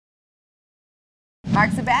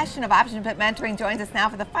Mark Sebastian of Option Pit Mentoring joins us now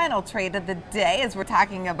for the final trade of the day as we're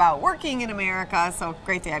talking about working in America. So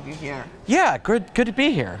great to have you here. Yeah, good to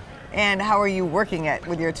be here. And how are you working it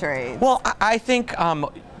with your trades? Well, I think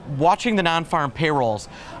watching the non-farm payrolls,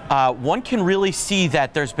 one can really see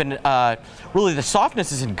that there's been really the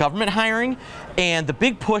softness is in government hiring, and the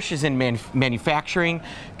big push is in manufacturing,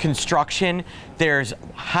 construction. There's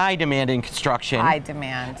high demand in construction. High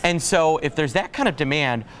demand. And so if there's that kind of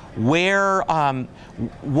demand, where,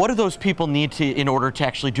 what do those people need to in order to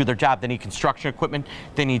actually do their job? They need construction equipment,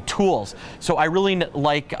 they need tools. So I really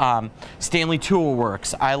like Stanley Tool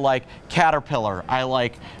Works, I like Caterpillar, I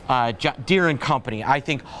like Deere & Company. I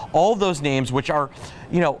think all of those names, which are,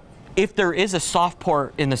 you know, if there is a soft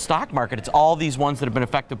port in the stock market, it's all these ones that have been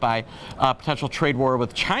affected by potential trade war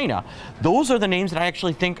with China. Those are the names that I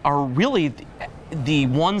actually think are really the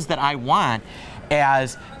ones that I want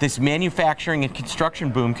as this manufacturing and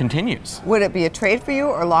construction boom continues. Would it be a trade for you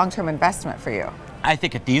or long-term investment for you? I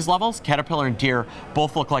think at these levels, Caterpillar and Deere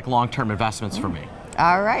both look like long-term investments for me.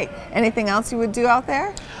 All right. Anything else you would do out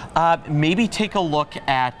there? Maybe take a look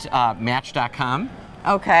at Match.com.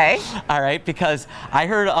 Okay. All right, because I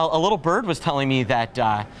heard a little bird was telling me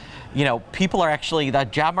that, you know, people are actually, the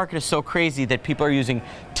job market is so crazy that people are using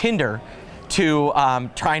Tinder to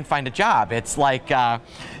try and find a job. It's like,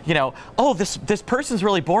 you know, oh, this person's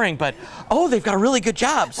really boring, but oh, they've got a really good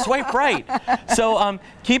job. Swipe right. So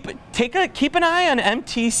keep an eye on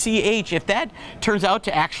MTCH. If that turns out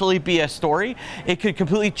to actually be a story, it could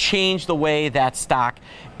completely change the way that stock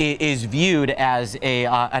is viewed as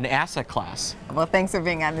an asset class. Well, thanks for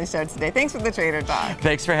being on the show today. Thanks for the Trader Talk.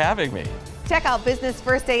 Thanks for having me. Check out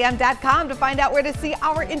businessfirstam.com to find out where to see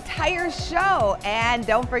our entire show. And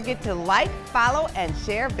don't forget to like, follow, and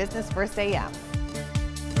share Business First AM.